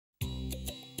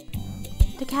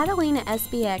The Catalina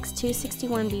SBX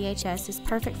 261 VHS is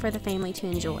perfect for the family to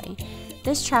enjoy.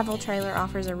 This travel trailer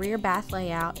offers a rear bath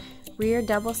layout, rear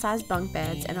double-sized bunk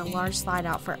beds, and a large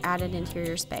slide-out for added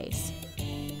interior space.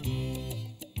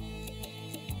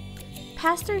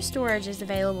 Pass-through storage is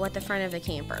available at the front of the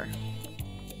camper.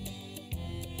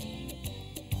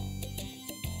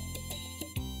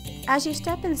 As you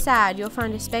step inside, you'll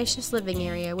find a spacious living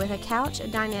area with a couch, a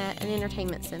dinette, and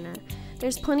entertainment center.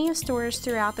 There's plenty of storage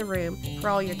throughout the room for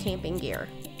all your camping gear.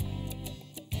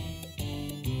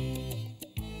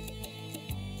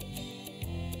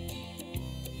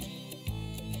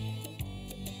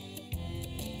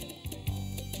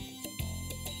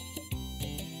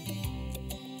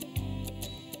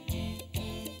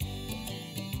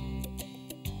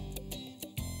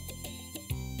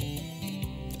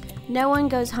 No one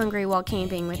goes hungry while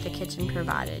camping with the kitchen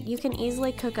provided. You can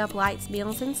easily cook up light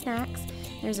meals and snacks.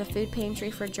 There's a food pantry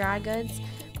for dry goods,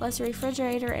 plus a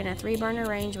refrigerator and a 3-burner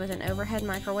range with an overhead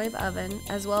microwave oven,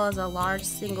 as well as a large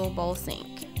single bowl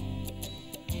sink.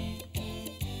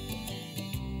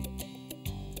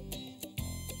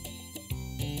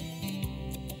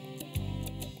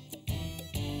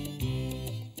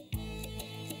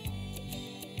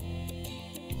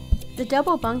 The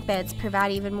double bunk beds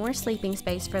provide even more sleeping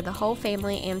space for the whole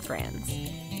family and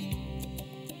friends.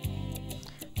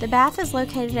 The bath is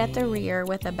located at the rear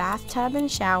with a bathtub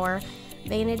and shower,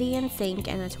 vanity and sink,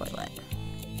 and a toilet.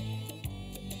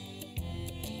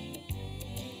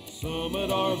 Summit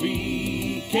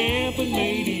RV, camping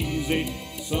made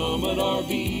easy. Summit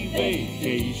RV,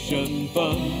 vacation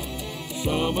fun.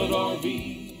 Summit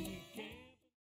RV.